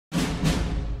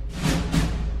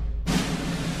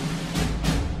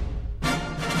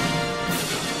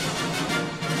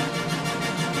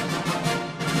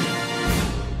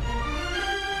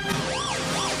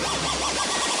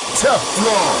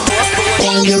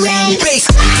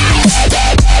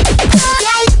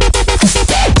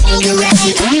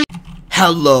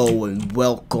Hello and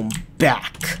welcome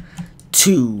back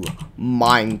to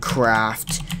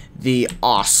Minecraft, the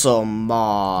awesome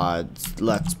mods.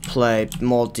 Let's play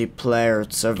multiplayer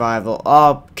survival.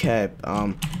 Okay,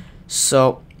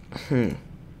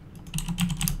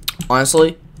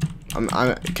 honestly,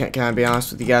 can I be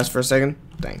honest with you guys for a second?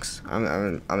 Thanks.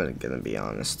 I'm gonna be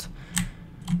honest.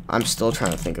 I'm still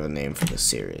trying to think of a name for this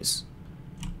series.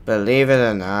 Believe it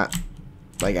or not,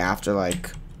 like after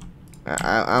like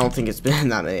I don't think it's been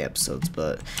that many episodes,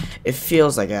 but it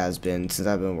feels like it has been since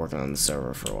I've been working on the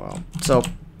server for a while. So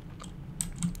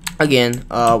again,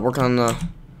 working on the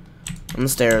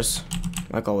stairs,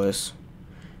 like always.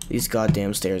 These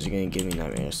goddamn stairs are gonna give me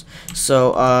nightmares.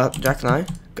 So Jack and I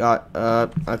got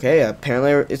okay.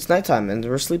 Apparently it's nighttime and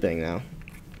we're sleeping now.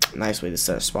 Nice way to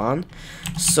set a spawn.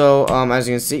 So as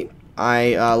you can see,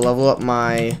 I level up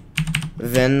my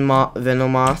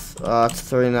Venomoth to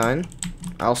 39.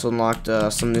 I also unlocked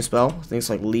some new spell. I think it's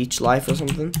like Leech Life or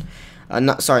something.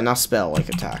 Not spell, like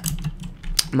attack.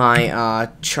 My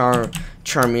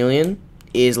Charmeleon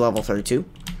is level 32,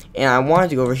 and I wanted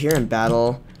to go over here and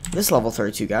battle this level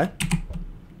 32 guy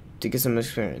to get some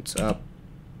experience.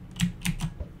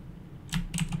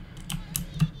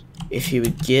 If he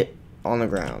would get on the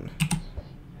ground.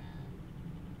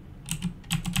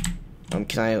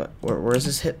 Where's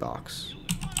this hitbox?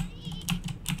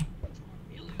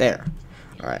 There.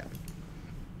 Alright.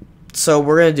 So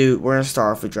we're gonna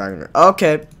start off with Dragon Rage.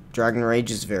 Okay. Dragon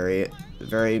Rage is very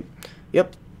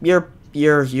yep,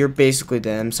 you're basically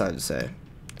dead, I'm sorry to say.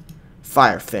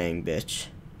 Fire Fang, bitch.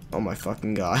 Oh my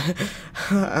fucking god.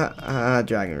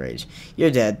 Dragon Rage. You're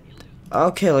dead.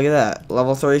 Okay, look at that.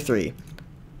 Level 33.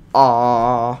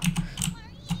 Aww.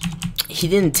 He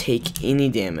didn't take any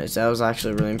damage. That was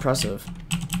actually really impressive.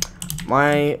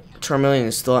 My Charmeleon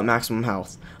is still at maximum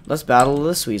health. Let's battle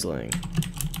this Weasling.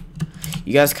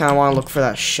 You guys kind of want to look for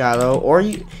that shadow, or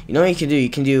you know what you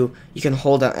can do? You can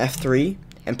hold down F3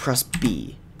 and press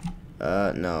B.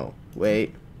 No,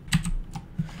 wait.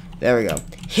 There we go.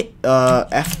 Hit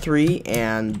F3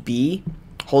 and B.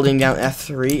 Holding down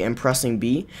F3 and pressing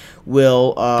B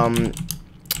will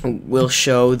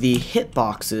show the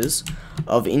hitboxes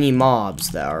of any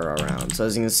mobs that are around. So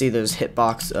as you can see, there's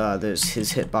there's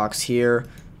his hitbox here.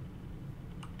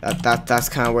 That's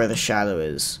kind of where the shadow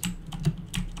is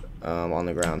on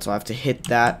the ground. So I have to hit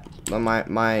that.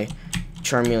 My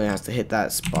Charmeleon has to hit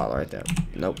that spot right there.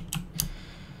 Nope.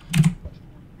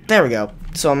 There we go.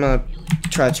 So I'm gonna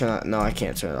try to turn that. No, I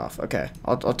can't turn it off. Okay,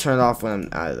 I'll turn it off when I'm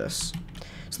out of this.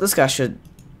 So this guy should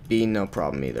be no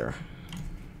problem either.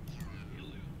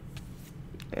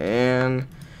 And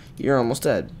you're almost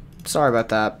dead. Sorry about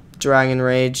that. Dragon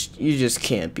Rage, you just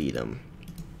can't beat him.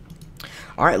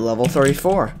 Alright, level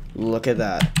 34. Look at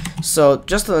that. So,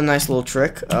 just a nice little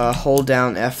trick. Hold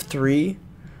down F3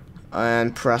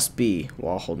 and press B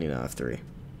while holding down F3.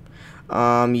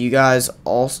 You guys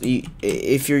also,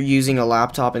 if you're using a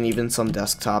laptop and even some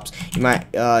desktops, you might,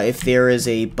 if there is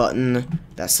a button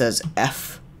that says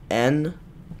FN,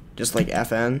 just like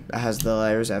FN, that has the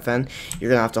letters FN,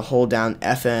 you're gonna have to hold down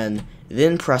FN,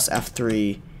 then press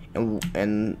F3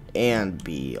 and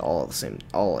B all at the same,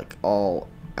 all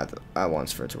at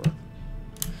once for it to work.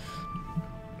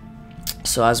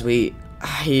 So as we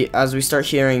start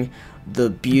hearing the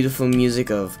beautiful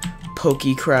music of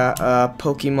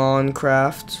Pokemon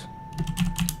Craft,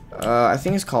 I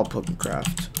think it's called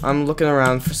Pokecraft. I'm looking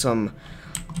around for some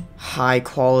high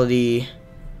quality.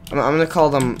 I'm gonna call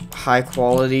them high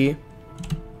quality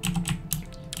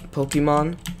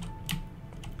Pokemon,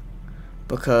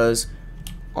 because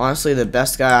honestly the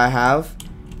best guy I have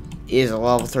is a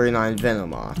level 39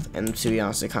 Venomoth, and to be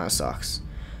honest it kind of sucks.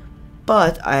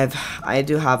 But I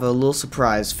do have a little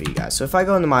surprise for you guys. So if I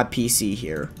go into my PC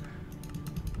here,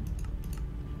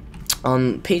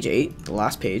 on page 8, the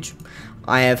last page,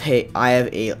 I have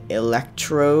a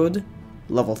Electrode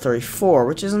level 34,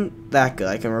 which isn't that good.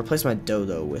 I can replace my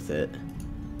Dodo with it.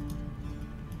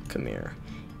 Come here.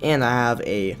 And I have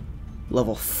a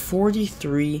level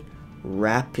 43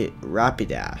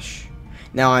 Rapidash.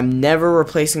 Now, I'm never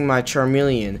replacing my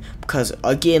Charmeleon because,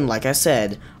 again, like I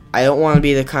said, I don't want to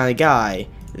be the kind of guy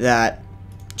that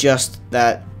So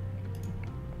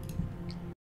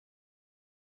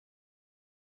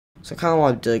I kind of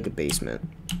want to dig a basement.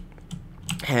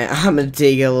 And I'm gonna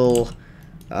dig a little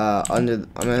I'm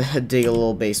gonna dig a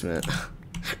little basement.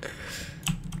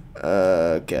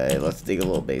 Okay, let's dig a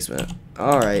little basement.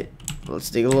 Alright, let's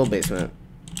dig a little basement.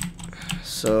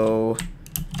 So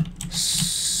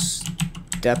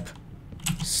step,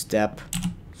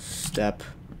 Step.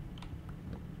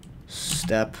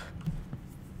 Step.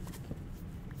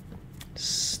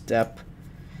 Step.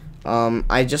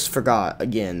 I just forgot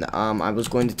again. I was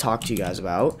going to talk to you guys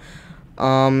about.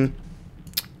 I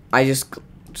just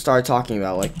started talking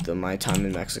about like my time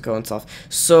in Mexico and stuff.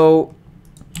 So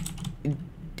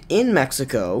in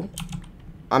Mexico,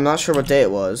 I'm not sure what day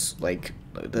it was, like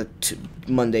the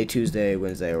Monday, Tuesday,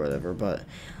 Wednesday, or whatever. But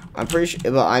I'm pretty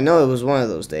sure. But I know it was one of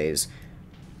those days.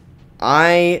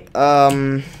 It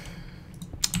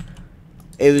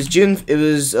was June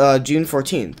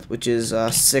 14th, which is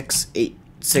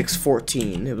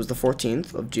 6/14. It was the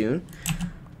 14th of June.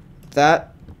 I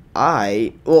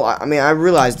mean, I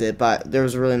realized it, but there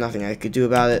was really nothing I could do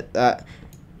about it.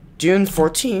 June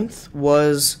 14th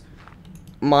was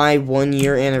my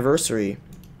 1-year anniversary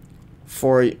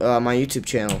for my YouTube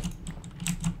channel.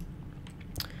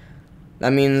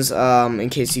 That means, in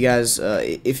case you guys,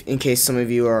 in case some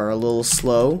of you are a little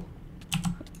slow.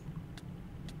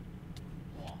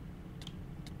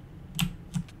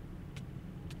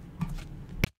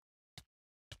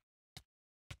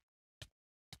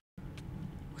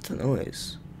 What's the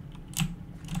noise?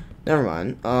 Never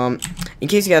mind. In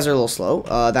case you guys are a little slow,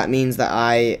 that means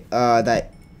that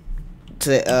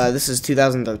this is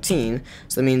 2013,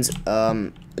 so that means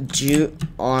June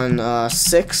on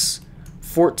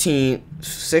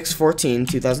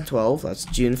 6/14/2012. That's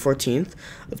June 14th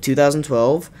of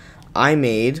 2012. I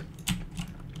made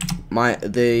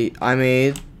the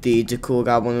DeCool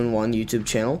God 1-in-1 YouTube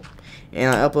channel,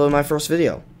 and I uploaded my first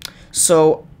video.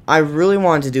 So I really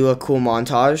wanted to do a cool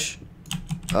montage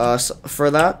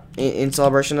for that, in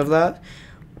celebration of that,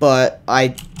 but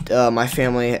my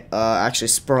family actually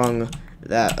sprung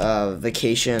that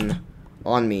vacation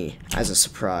on me as a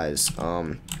surprise,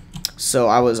 so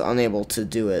I was unable to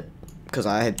do it because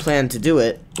I had planned to do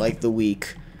it like the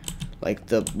week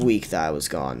that I was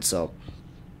gone. So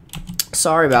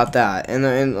sorry about that. And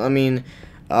I mean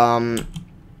right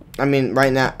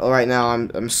now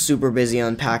I'm super busy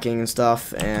unpacking and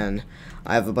stuff, and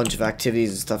I have a bunch of activities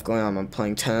and stuff going on. I'm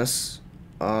playing tennis,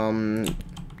 and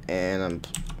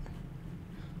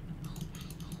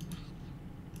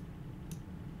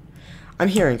I'm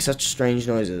hearing such strange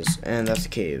noises, and that's a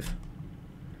cave.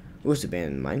 Ooh, it's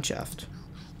abandoned mine shaft.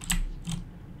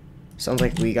 Sounds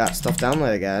like we got stuff down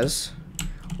there, guys.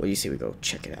 What do you say we go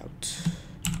check it out?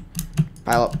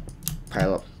 Pile up.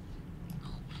 Pile up.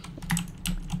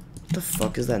 What the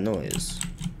fuck is that noise?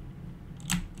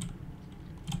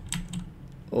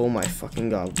 Oh my fucking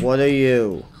god. What are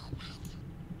you?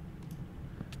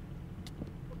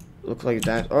 Look like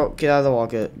that. Oh, get out of the wall.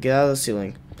 Get out of the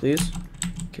ceiling. Please?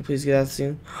 Can you please get out of the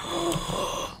ceiling?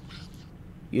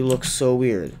 You look so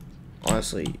weird.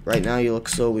 Honestly, right now you look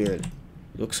so weird.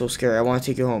 You look so scary. I want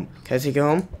to take you home. Can I take you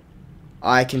home?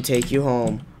 I can take you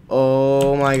home.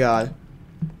 Oh my god.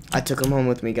 I took him home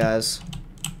with me, guys.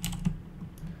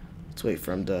 Let's wait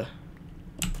for him to...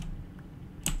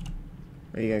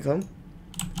 Are you gonna come?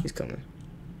 He's coming.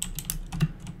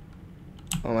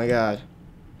 Oh my god.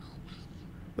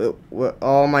 Wait,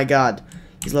 oh my god.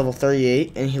 He's level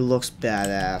 38 and he looks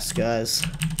badass, guys.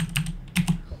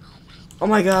 Oh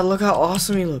my god, look how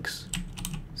awesome he looks.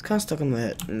 He's kind of stuck in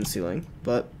the ceiling,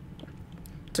 but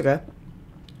it's okay.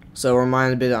 So we're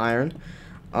mining a bit of iron.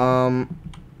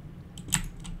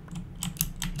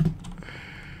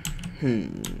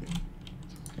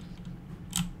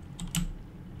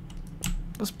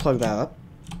 Let's plug that up,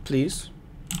 please.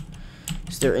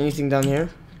 Is there anything down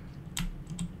here?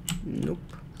 Nope.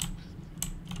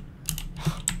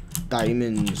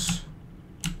 Diamonds.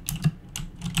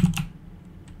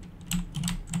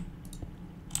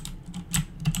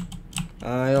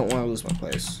 I don't want to lose my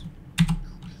place.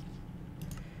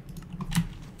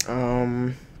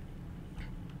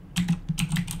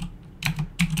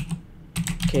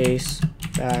 Case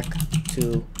back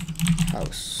to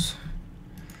house.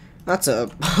 That's a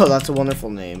that's a wonderful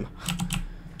name.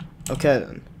 Okay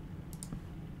then.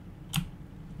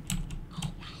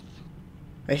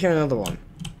 I hear another one.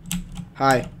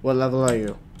 Hi, what level are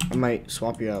you? I might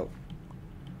swap you out.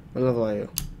 What level are you?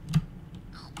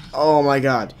 Oh my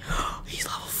god. He's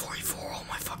level 44. Oh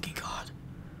my fucking god.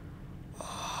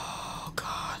 Oh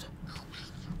god.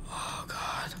 Oh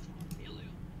god.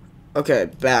 Okay,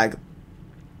 bag.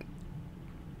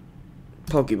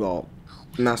 Pokeball.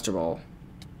 Master Ball.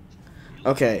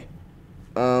 Okay.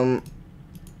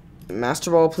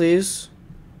 Master Ball, please.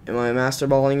 Am I Master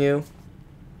Balling you?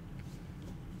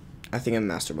 I think I'm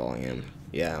Master Balling him.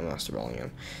 Yeah, I'm Master Balling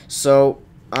him. So,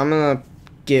 I'm gonna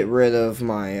get rid of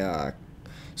my,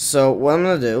 so what I'm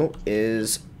gonna do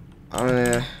is,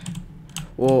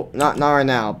 Well, not right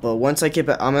now, but once I get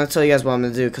back, I'm going to tell you guys what I'm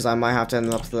going to do, because I might have to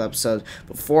end up the episode.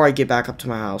 Before I get back up to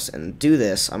my house and do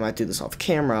this, I might do this off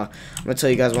camera, I'm going to tell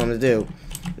you guys what I'm going to do.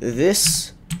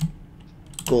 This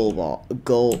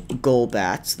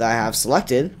Golbat that I have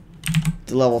selected,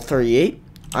 the level 38,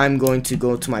 I'm going to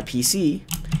go to my PC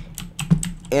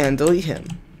and delete him,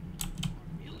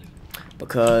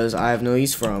 because I have no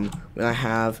use for him when I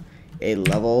have a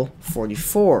level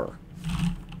 44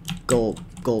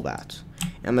 Golbat.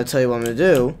 And I'm going to tell you what I'm going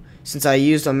to do. Since I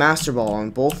used a Master Ball on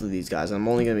both of these guys, I'm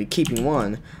only going to be keeping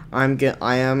one. I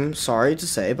am sorry to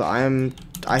say, but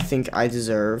I think I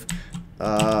deserve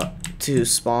to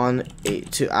spawn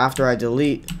after I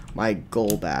delete my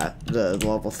Golbat, the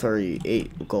level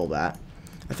 38 Golbat.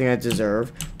 I think I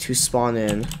deserve to spawn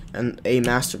in a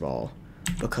Master Ball,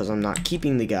 because I'm not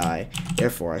keeping the guy.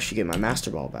 Therefore, I should get my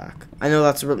Master Ball back. I know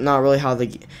that's not really how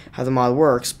the mod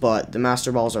works, but the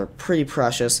Master Balls are pretty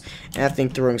precious, and I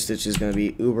think Throwing Stitch is going to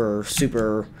be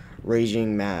super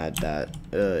raging mad that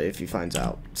if he finds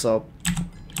out. So,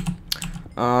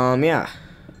 yeah.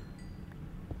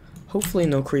 Hopefully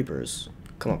no creepers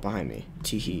come up behind me.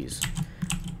 Teehees.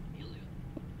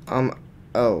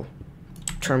 Oh.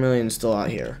 Charmeleon's still out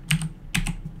here.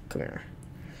 Come here.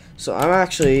 So I'm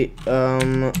actually,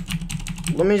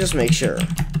 let me just make sure.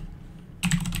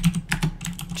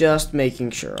 Just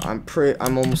making sure. I'm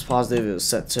almost positive it was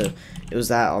set to, it was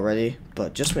that already,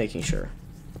 but just making sure.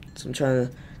 So I'm trying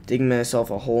to dig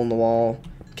myself a hole in the wall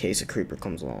in case a creeper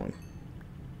comes along.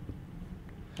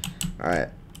 Alright.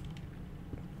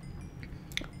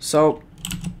 So,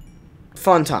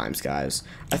 fun times, guys.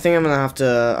 I think I'm gonna have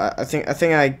to,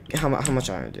 how much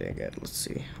iron did I get? Let's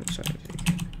see. How much iron did I get?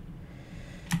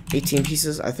 18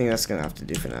 pieces. I think that's gonna have to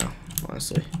do for now,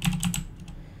 honestly.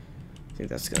 I think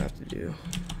that's gonna have to do.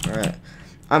 All right,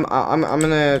 I'm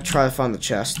gonna try to find the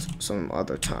chest some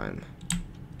other time.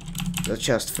 The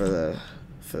chest for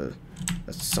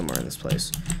that's somewhere in this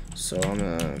place. So I'm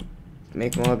gonna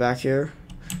make my way back here.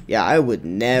 Yeah, I would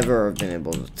never have been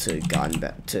able to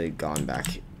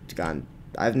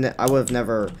I would have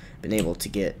never been able to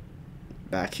get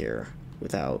back here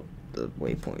without the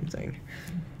waypoint thing.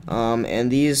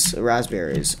 And these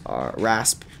raspberries are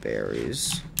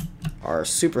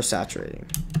super saturating,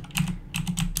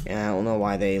 and I don't know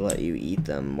why they let you eat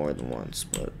them more than once,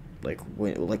 but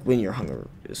when your hunger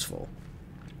is full.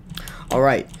 All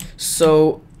right,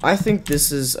 so I think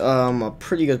this is a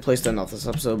pretty good place to end off this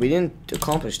episode. We didn't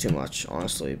accomplish too much,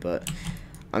 honestly, but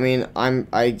I mean,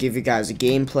 I give you guys a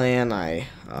game plan. I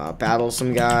battled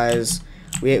some guys.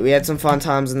 We had some fun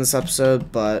times in this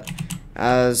episode, but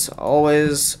as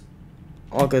always,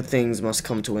 all good things must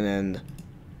come to an end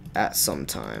at some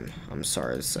time, I'm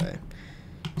sorry to say.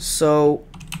 So,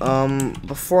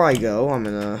 before I go, I'm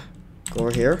gonna go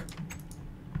over here,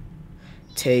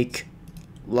 take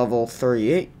level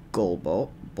 38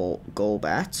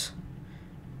 Golbat.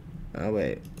 Oh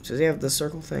wait, does he have the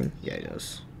circle thing? Yeah, he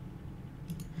does.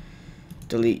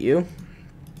 Delete you.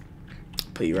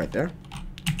 Put you right there.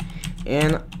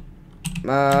 And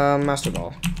Master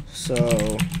Ball.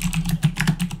 So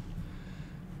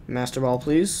Master Ball,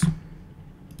 please.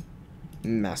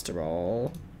 Master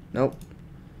Ball. Nope.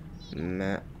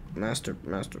 Master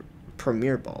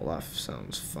Premier Ball. That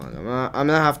sounds fun. I'm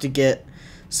gonna have to get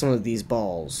some of these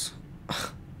balls.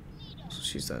 That's what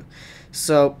she said.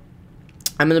 So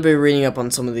I'm gonna be reading up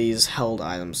on some of these held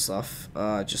item stuff,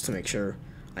 just to make sure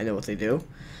I know what they do.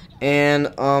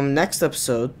 And next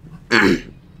episode,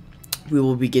 we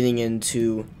will be getting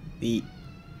into the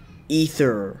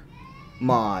Ether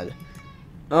mod.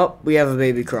 Oh, we have a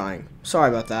baby crying. Sorry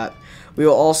about that. We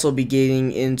will also be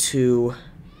getting into...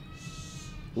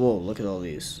 Whoa, look at all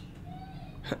these.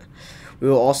 We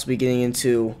will also be getting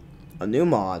into a new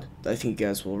mod that I think you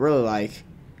guys will really like.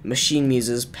 Machine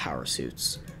Muse's Power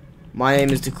Suits. My name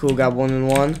is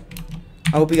TheCoolGuy111.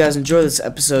 I hope you guys enjoyed this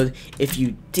episode. If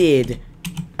you did,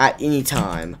 at any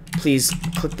time, please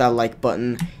click that like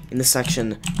button in the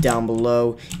section down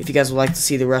below. If you guys would like to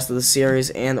see the rest of the series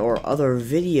and or other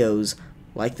videos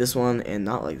like this one and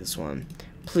not like this one,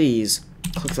 please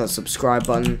click that subscribe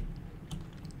button.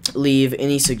 Leave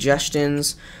any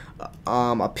suggestions,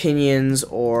 opinions,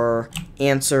 or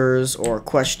answers or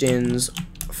questions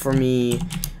for me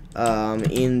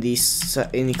in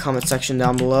the comment section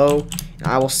down below. And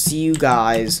I will see you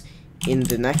guys in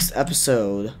the next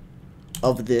episode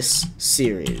of this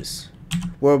series,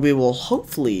 where we will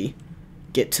hopefully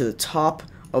get to the top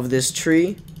of this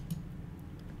tree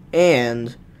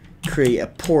and create a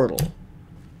portal.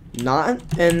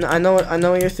 And I know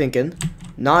what you're thinking,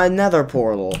 not another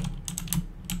portal,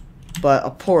 but a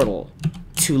portal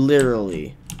to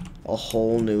literally a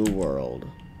whole new world.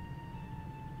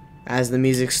 As the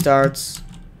music starts,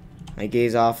 I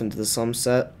gaze off into the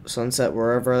sunset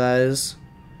wherever that is.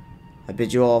 I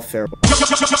bid you all farewell.